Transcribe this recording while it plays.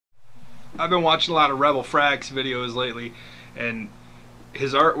I've been watching a lot of Rebel Frax videos lately, and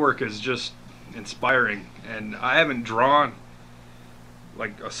his artwork is just inspiring. And I haven't drawn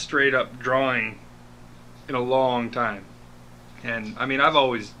like a straight up drawing in a long time. And I mean, I've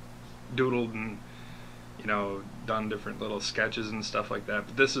always doodled and, you know, done different little sketches and stuff like that,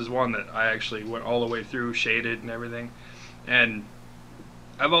 but this is one that I actually went all the way through, shaded and everything. And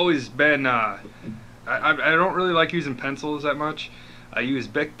I've always been I don't really like using pencils that much. I use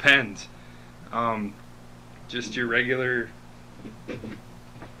Bic pens, just your regular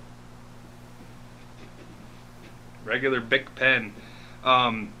Bic pen.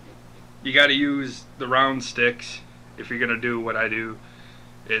 You got to use the round sticks if you're gonna do what I do.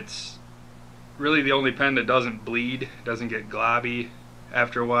 It's really the only pen that doesn't bleed, doesn't get globby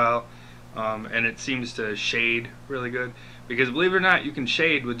after a while, and it seems to shade really good, because believe it or not, you can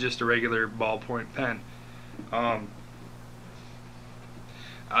shade with just a regular ballpoint pen.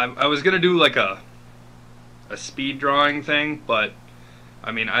 I was gonna do like a speed drawing thing, but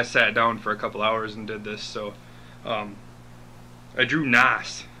I mean, I sat down for a couple hours and did this. So I drew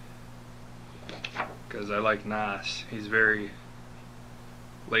Nas because I like Nas. He's very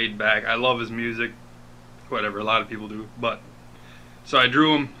laid back. I love his music, whatever, a lot of people do. But so I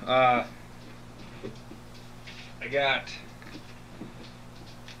drew him. I got,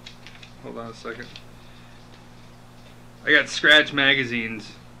 hold on a second, I got Scratch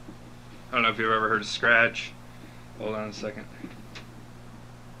magazines. I don't know if you've ever heard of Scratch. Hold on a second.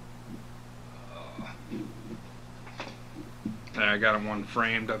 There, I got one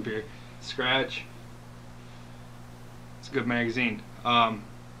framed up here. Scratch. It's a good magazine. I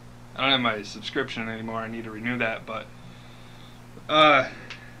don't have my subscription anymore. I need to renew that, but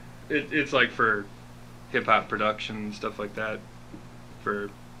it's like for hip-hop production and stuff like that, for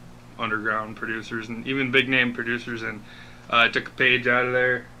underground producers and even big name producers. And I took a page out of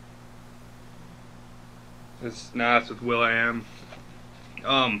there. It's Nas with Will.i.am.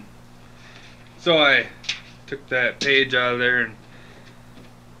 So I took that page out of there, and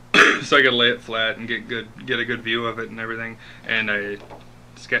so I could lay it flat and get a good view of it and everything. And I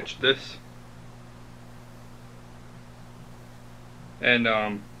sketched this. And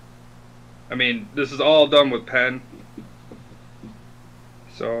I mean, this is all done with pen.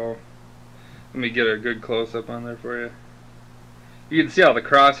 So let me get a good close-up on there for you. You can see all the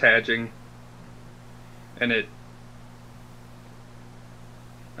cross-hatching, and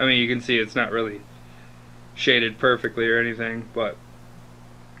I mean, you can see it's not really shaded perfectly or anything, but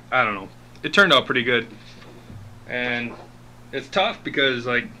I don't know. It turned out pretty good. And it's tough because,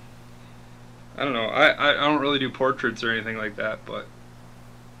 like, I don't know, I don't really do portraits or anything like that, but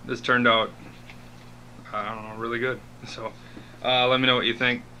this turned out, I don't know, really good. So let me know what you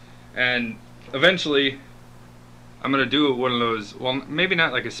think. And eventually I'm gonna do one of those, well, maybe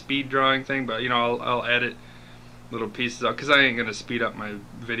not like a speed drawing thing, but you know, I'll edit little pieces out, because I ain't gonna speed up my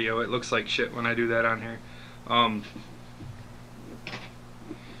video. It looks like shit when I do that on here.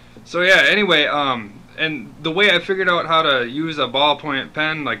 So yeah, anyway, and the way I figured out how to use a ballpoint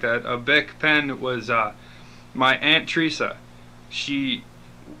pen like that, a Bic pen, was my Aunt Teresa. She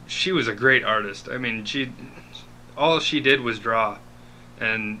was a great artist. I mean, all she did was draw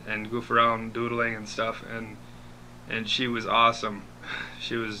and goof around doodling and stuff, and she was awesome.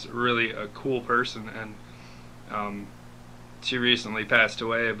 She was really a cool person, and she recently passed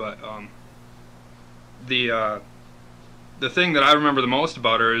away. But the thing that I remember the most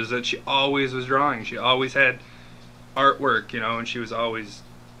about her is that she always was drawing. She always had artwork, you know, and she was always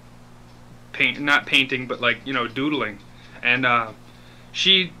not painting, but like, you know, doodling. And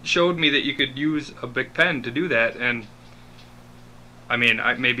she showed me that you could use a Bic pen to do that. And I mean,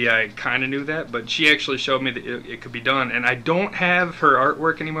 maybe I kind of knew that, but she actually showed me that it could be done. And I don't have her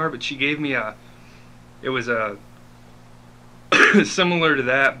artwork anymore, but she gave me it was a similar to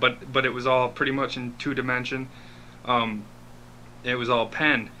that, but it was all pretty much in 2-dimension. It was all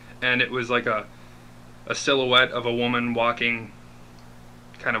pen, and it was like a silhouette of a woman walking,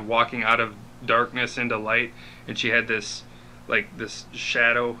 kind of walking out of darkness into light, and she had this, like, this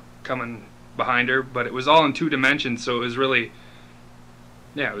shadow coming behind her, but it was all in 2 dimensions, so it was really,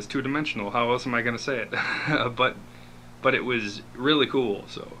 yeah, it was 2-dimensional. How else am I gonna say it? but it was really cool.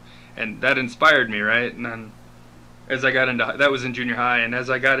 So, and that inspired me, right? And then as I got into, that was in junior high, and as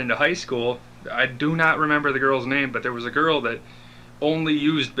I got into high school, I do not remember the girl's name, but there was a girl that only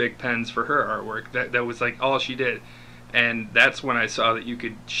used Bic pens for her artwork. That was like all she did. And that's when I saw that you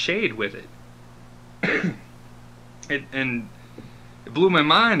could shade with it. And it blew my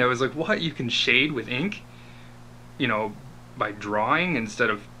mind. I was like, what? You can shade with ink? You know, by drawing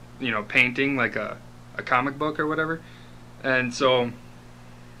instead of, you know, painting like a comic book or whatever. And so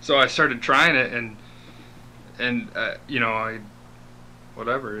So I started trying it, and you know,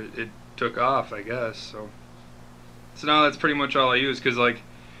 whatever, it took off, I guess. So now that's pretty much all I use, because like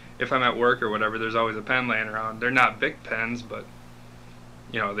if I'm at work or whatever, there's always a pen laying around. They're not big pens, but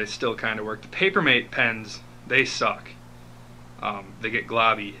you know, they still kind of work. The Papermate pens, they suck. They get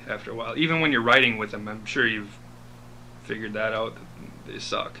globby after a while. Even when you're writing with them, I'm sure you've figured that out. They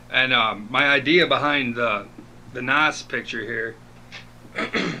suck. And my idea behind the NOS picture here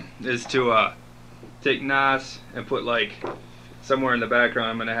is to take NOS and put like somewhere in the background.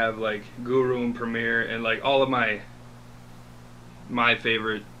 I'm gonna have like Guru and Premier and like all of my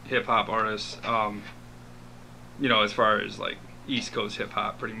favorite hip hop artists. You know, as far as like East Coast hip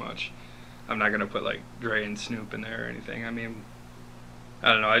hop, pretty much. I'm not gonna put like Dre and Snoop in there or anything. I mean,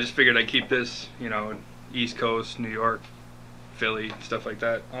 I don't know. I just figured I'd keep this, you know, East Coast, New York, Philly, stuff like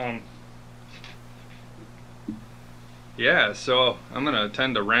that. Yeah, so I'm gonna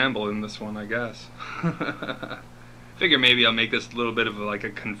tend to ramble in this one, I guess. Figure maybe I'll make this a little bit of like a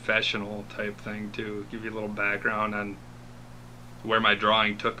confessional type thing too. Give you a little background on where my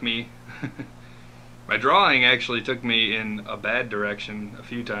drawing took me. My drawing actually took me in a bad direction a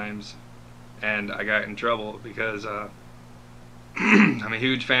few times, and I got in trouble because I'm a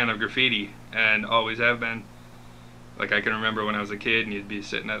huge fan of graffiti and always have been. Like I can remember when I was a kid and you'd be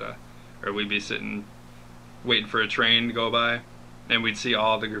sitting we'd be sitting waiting for a train to go by, and we'd see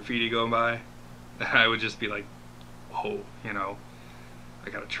all the graffiti go by, and I would just be like, whoa, you know,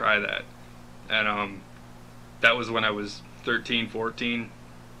 I gotta try that. And that was when I was 13, 14,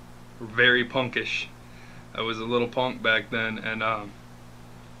 very punkish. I was a little punk back then, and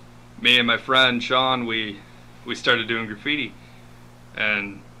me and my friend Sean, we started doing graffiti,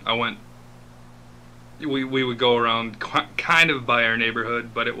 and we would go around kind of by our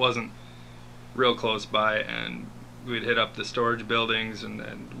neighborhood, but it wasn't real close by, and we'd hit up the storage buildings,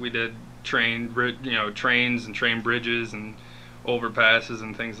 and we did trains and train bridges and overpasses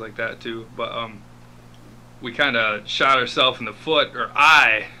and things like that too. But we kind of shot ourselves in the foot, or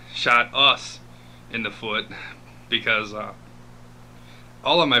I shot us in the foot, because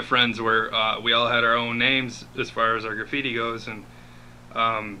all of my friends were, we all had our own names as far as our graffiti goes, and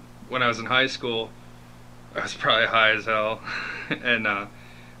when I was in high school, I was probably high as hell, and I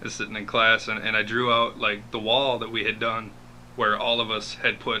was sitting in class, and I drew out like the wall that we had done, where all of us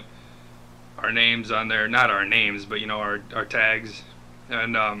had put our names on there, not our names, but you know, our tags,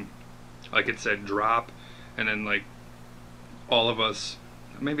 and like it said drop, and then like all of us,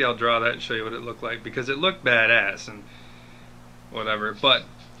 maybe I'll draw that and show you what it looked like, because it looked badass and whatever. But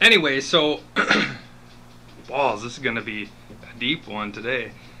anyway, so balls, this is gonna be a deep one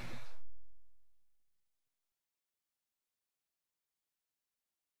today.